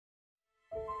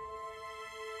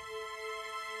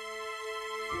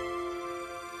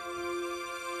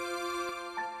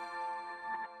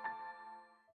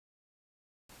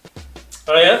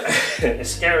Oh yeah, it's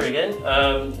scary again.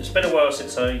 It's been a while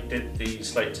since I did the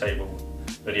slate table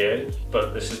video,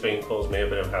 but this has been causing me a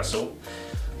bit of hassle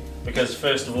because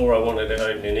first of all I wanted it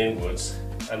opening inwards,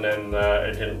 and then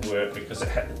it didn't work because it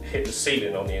had hit the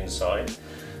ceiling on the inside,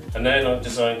 and then I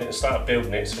designed it and started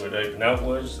building it so it would open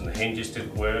outwards, and the hinges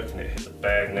didn't work and it hit the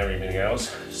bag and everything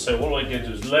else. So all I did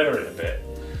was lower it a bit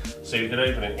so you could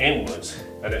open it inwards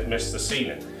and it missed the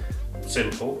ceiling.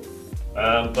 Simple,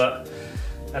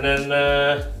 and then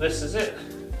this is it.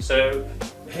 So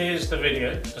here's the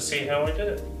video to see how I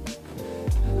did it.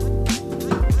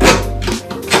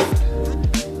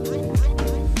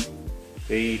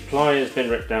 The ply has been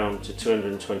ripped down to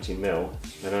 220mm,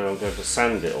 and then I'm going to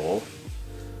sand it all.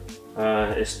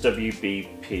 It's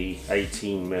WBP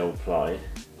 18mm ply,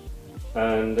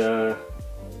 and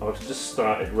I've just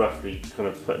started roughly kind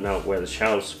of putting out where the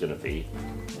shelves are going to be.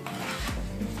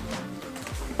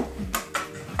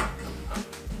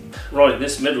 Right,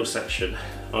 this middle section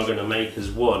I'm going to make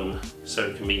as one so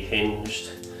it can be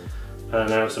hinged.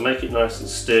 Now to make it nice and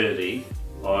sturdy,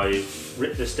 I've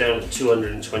ripped this down to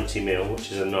 220mm,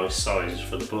 which is a nice size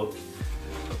for the book.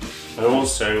 And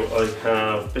also I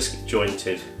have biscuit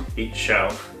jointed each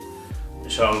shelf,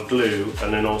 which I'll glue,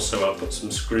 and then also I'll put some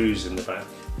screws in the back.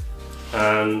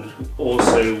 And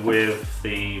also with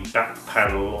the back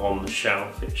panel on the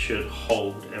shelf, it should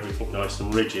hold everything nice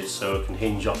and rigid so I can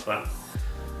hinge off that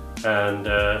and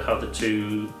have the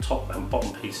two top and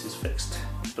bottom pieces fixed,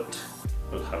 but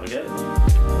we'll have a go.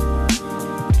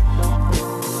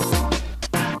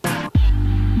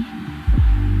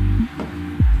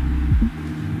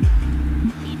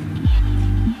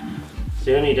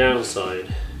 The only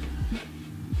downside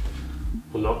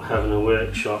of not having a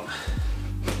workshop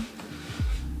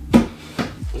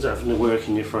is having to work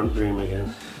in your front room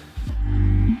again.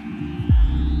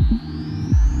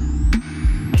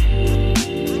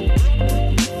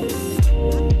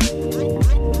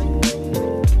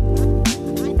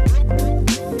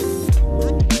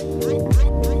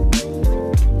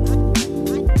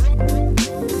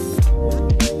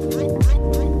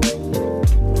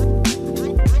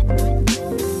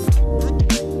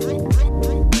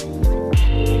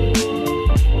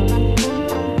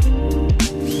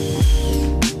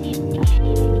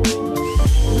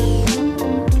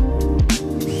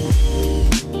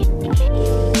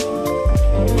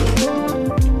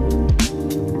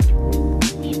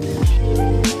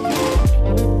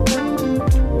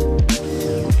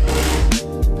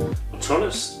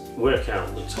 Work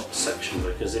out the top section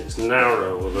because it's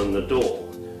narrower than the door,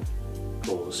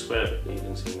 or the square bit that you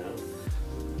can see now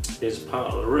is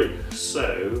part of the roof.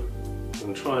 So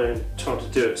I'm trying to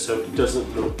do it so it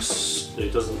doesn't look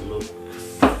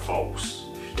false,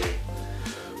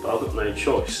 but I've got no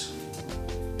choice.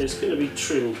 It's going to be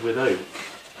trimmed with oak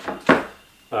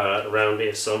around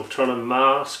here, so I'm trying to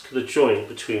mask the joint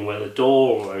between where the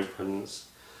door opens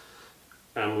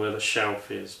and where the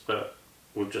shelf is, but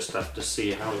we'll just have to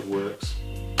see how it works.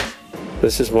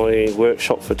 This is my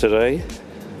workshop for today.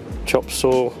 Chop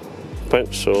saw,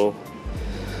 bench saw,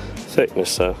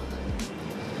 thicknesser.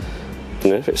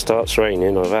 And if it starts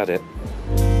raining, I've had it.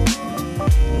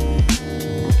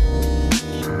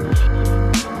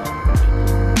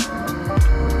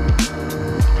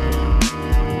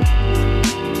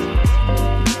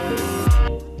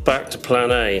 Back to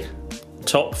plan A.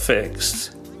 Top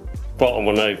fixed, bottom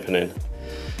one opening.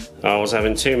 I was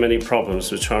having too many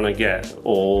problems with trying to get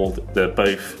all the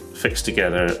both fixed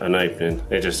together and opening.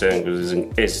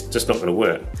 It's just not going to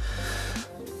work.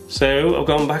 So I've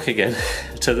gone back again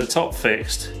to the top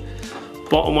fixed,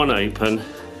 bottom one open,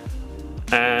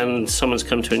 and someone's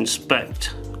come to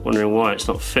inspect, wondering why it's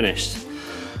not finished,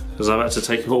 because I've had to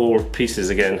take all pieces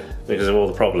again because of all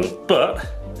the problems. But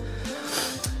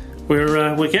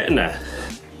we're getting there.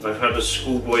 I've had a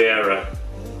schoolboy error,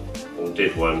 or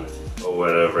did one, or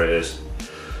whatever it is.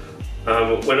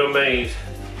 When I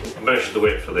measured the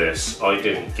width for this, I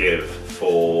didn't give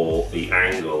for the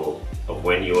angle of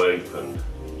when you open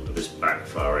this back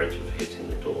far edge of hitting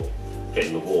the door,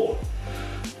 hitting the wall.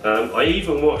 I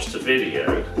even watched a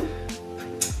video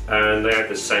and they had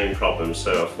the same problem,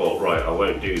 so I thought, right, I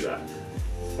won't do that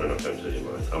when I come to do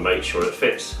mine. I'll make sure it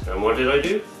fits. And what did I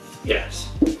do?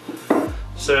 Yes.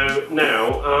 So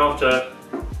now, after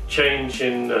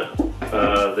changing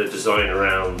the design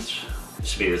around,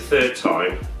 this will be the third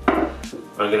time,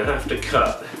 I'm going to have to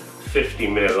cut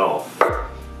 50mm off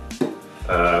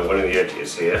one of the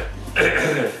edges here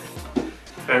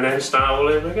and then start all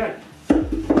over again.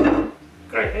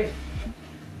 Great, eh?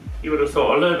 You would have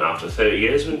thought I learned after 30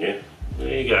 years, wouldn't you?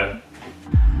 There you go.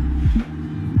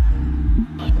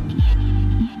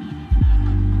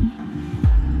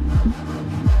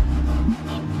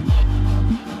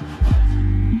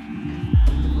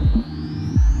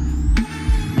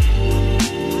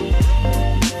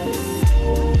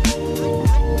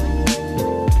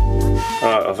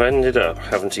 ended up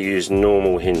having to use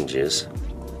normal hinges,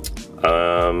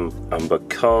 and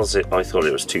because I thought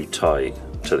it was too tight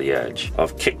to the edge,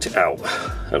 I've kicked it out.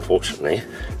 Unfortunately,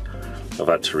 I've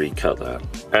had to recut that,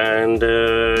 and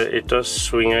it does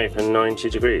swing open 90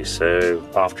 degrees. So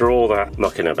after all that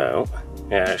mucking about,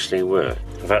 it actually worked.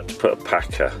 I've had to put a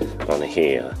packer on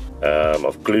here.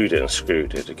 I've glued it and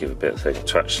screwed it to give a bit of thing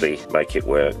to actually make it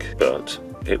work, but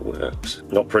it works.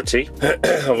 Not pretty.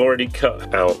 I've already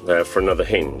cut out there for another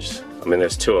hinge. I mean,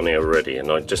 there's two on here already,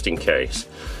 and just in case,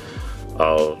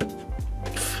 I'll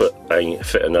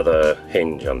fit another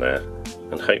hinge on there,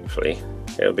 and hopefully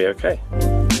it'll be okay.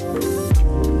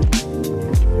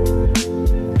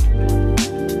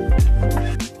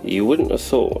 You wouldn't have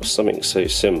thought something so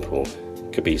simple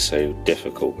could be so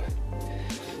difficult.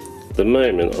 At the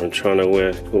moment I'm trying to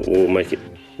work, or make it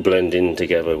blend in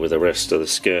together with the rest of the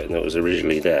skirt that was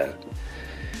originally there.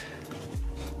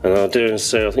 And I'll do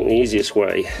so. I think the easiest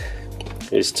way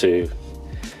is to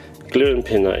glue and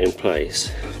pin that in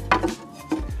place.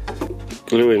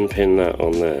 Glue and pin that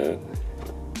on there,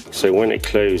 so when it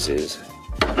closes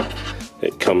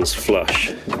it comes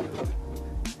flush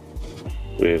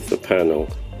with the panel.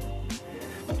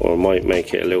 Or I might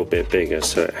make it a little bit bigger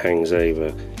so it hangs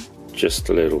over just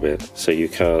a little bit, so you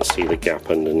can't see the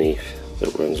gap underneath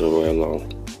that runs all the way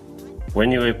along.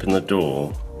 When you open the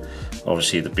door,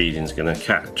 obviously the beading's going to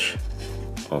catch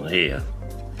on here.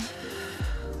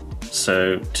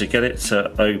 So to get it to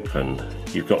open,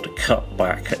 you've got to cut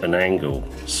back at an angle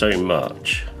so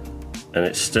much, and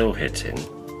it's still hitting.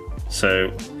 So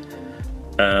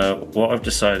what I've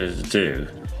decided to do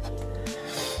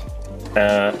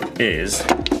is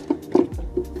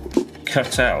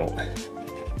cut out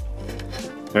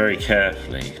very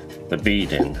carefully the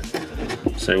beading,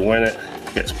 so when it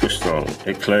gets pushed on,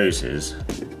 it closes,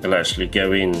 it'll actually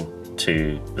go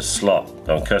into the slot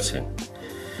I'm cutting.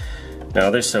 Now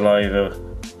this will either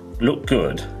look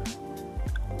good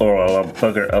or I'll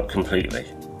bugger it up completely.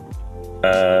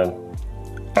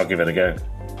 I'll give it a go.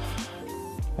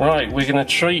 Right, we're going to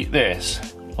treat this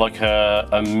like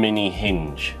a mini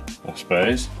hinge, I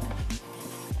suppose.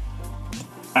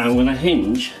 And with a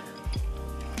hinge,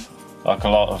 like a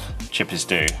lot of chippers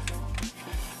do,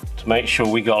 to make sure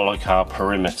we got like our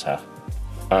perimeter,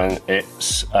 and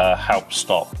it's helps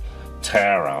stop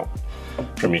tear out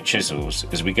from your chisels,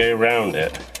 is we go around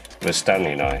it with a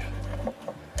Stanley knife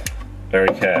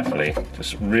very carefully,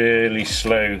 just really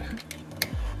slow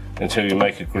until you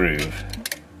make a groove,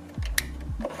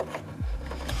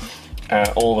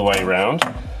 all the way around.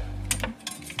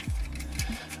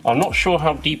 I'm not sure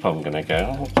how deep I'm going to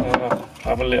go. I'll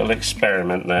have a little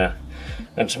experiment there.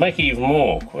 And to make it even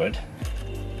more awkward,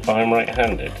 I'm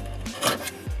right-handed,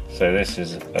 so this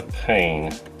is a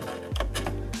pain.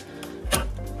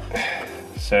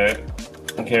 So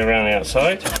go around the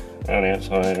outside, around the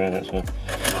outside, around the outside.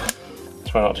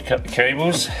 Try not to cut the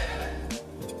cables,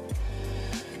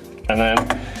 and then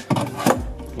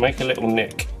make a little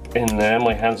nick in there.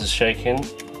 My hands are shaking.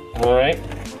 All right,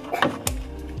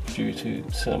 due to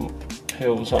some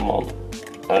pills I'm on,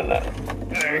 and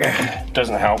that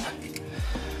doesn't help.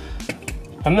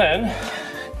 And then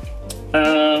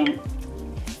I'm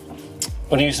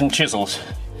gonna use some chisels.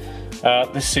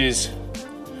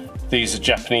 These are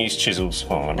Japanese chisels.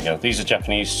 Oh, let me go. These are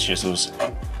Japanese chisels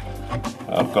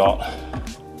I've got.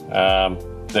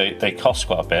 They cost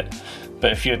quite a bit,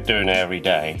 but if you're doing it every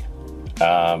day,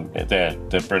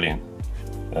 they're brilliant.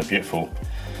 They're beautiful.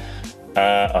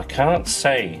 I can't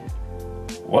say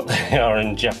what they are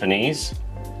in Japanese,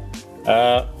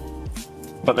 but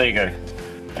there you go.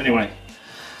 Anyway,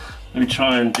 let me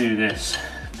try and do this.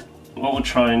 What we'll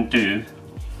try and do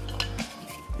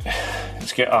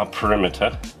is get our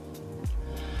perimeter.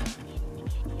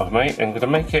 I'm going to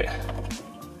make it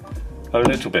a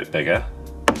little bit bigger,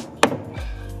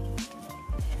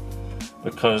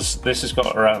 because this has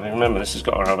got to have, remember, this has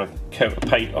got to have a coat of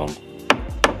paint on,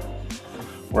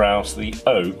 whereas the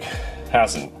oak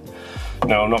hasn't.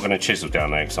 Now I'm not going to chisel down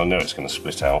there because I know it's going to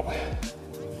split out.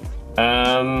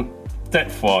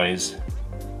 Depth wise,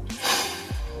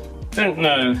 don't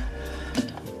know,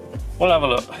 we'll have a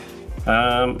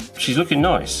look. She's looking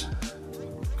nice,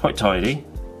 quite tidy,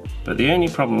 but the only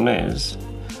problem is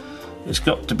it's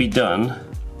got to be done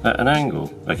at an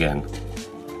angle again.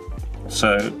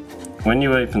 So when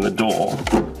you open the door,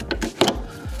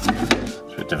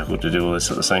 it's a bit difficult to do all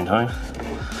this at the same time,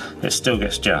 it still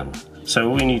gets jammed. So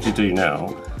all we need to do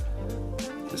now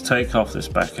is take off this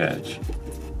back edge.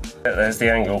 There's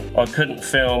the angle. I couldn't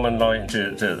film and light do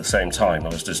it at the same time, I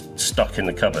was just stuck in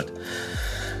the cupboard.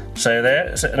 So there,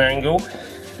 it's at an angle,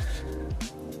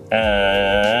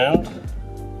 and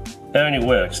It only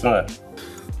works, doesn't it?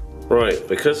 Right,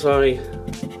 because I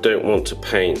don't want to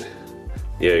paint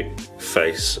the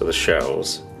face of the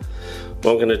shells,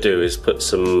 what I'm going to do is put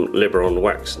some Liberon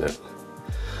wax in it.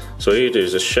 So all you do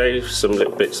is just shave some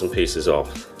bits and pieces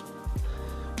off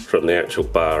from the actual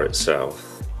bar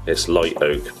itself. It's light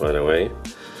oak, by the way.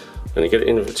 And you get it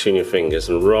in between your fingers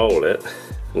and roll it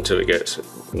until it gets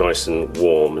nice and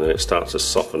warm, and then it starts to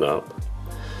soften up.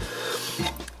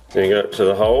 Then you go up to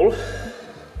the hole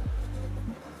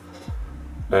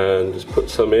and just put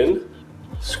some in,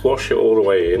 squash it all the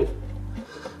way in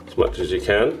as much as you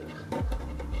can,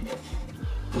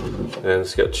 and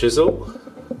just get a chisel,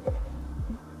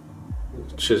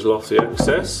 chisel off the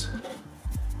excess,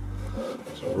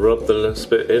 just rub the last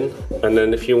bit in, and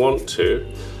then if you want to,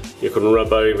 you can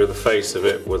rub over the face of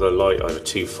it with a light, either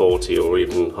 240 or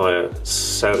even higher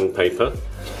sandpaper,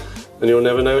 and you'll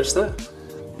never know it's there.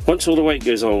 Once all the weight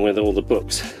goes on with all the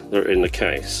books that are in the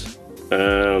case,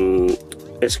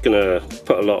 it's going to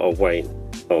put a lot of weight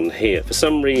on here. For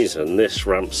some reason this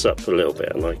ramps up a little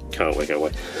bit and I can't work out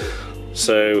why.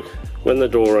 So when the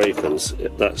door opens,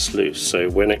 that's loose, so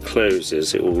when it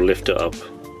closes it will lift it up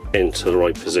into the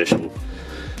right position.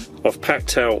 I've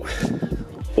packed out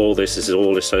all this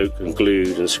oak and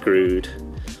glued and screwed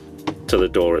to the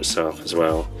door itself as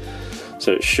well.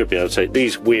 So it should be able to take,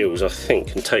 these wheels I think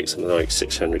can take something like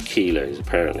 600 kilos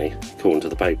apparently, according to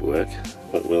the paperwork,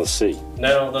 but we'll see.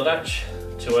 Now the latch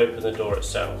to open the door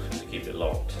itself and to keep it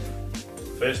locked.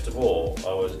 First of all,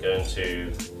 I was going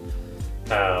to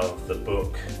have the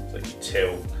book that you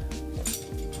tilt,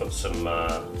 put some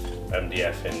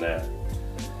MDF in there,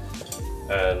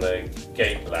 and the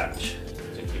gate latch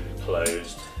to keep it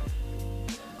closed,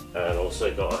 and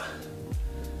also got a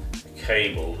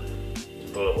cable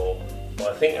to pull it all.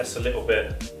 But I think that's a little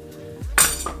bit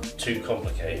too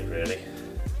complicated really.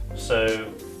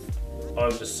 So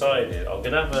I've decided I'm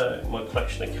going to have my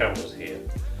collection of cameras here.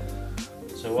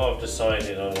 So what I've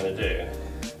decided I'm going to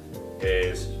do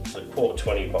is a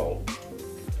 1/4 bolt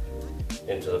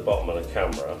into the bottom of the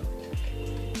camera.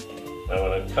 I'm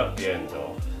going to cut the end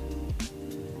off,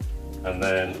 and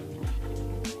then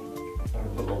I'll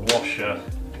put the washer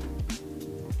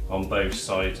on both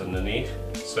sides underneath.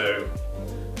 So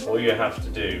all you have to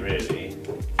do really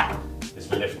is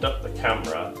lift up the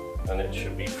camera and it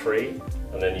should be free,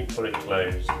 and then you pull it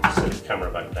closed, set the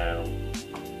camera back down,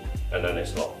 and then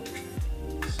it's locked.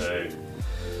 So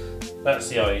that's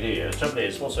the idea. The trouble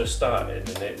is, once I've started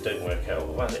and it didn't work out,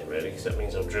 I've had it really, because that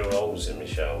means I've drilled holes in my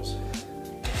shells.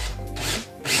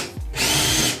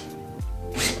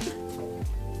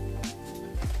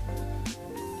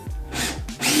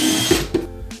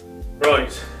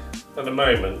 Right, at the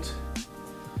moment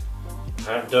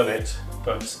I have done it,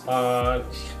 but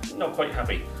not quite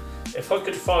happy. If I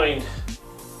could find,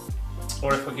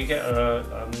 or if I could get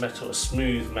a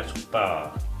smooth metal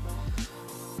bar,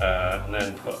 and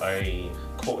then put a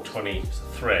 1/4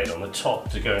 thread on the top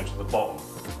to go into the bottom.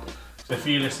 So if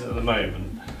you listen at the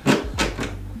moment, you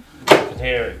can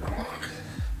hear it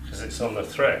because it's on the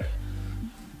thread.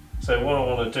 So what I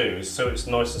want to do is so it's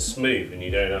nice and smooth and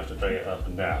you don't have to bring it up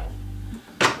and down.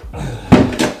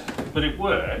 But it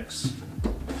works,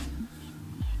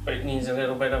 but it needs a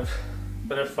little bit of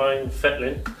fine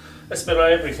fettling. That's a bit of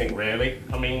everything really.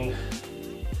 I mean,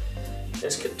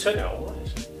 it's good turnout, all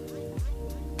right.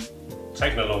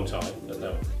 Taken a long time, but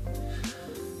no.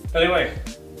 Anyway,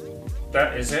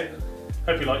 that is it.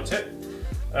 Hope you liked it.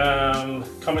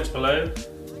 Comments below,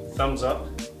 thumbs up,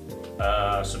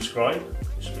 subscribe,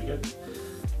 which would be good.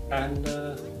 And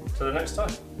to the next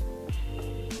time.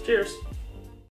 Cheers.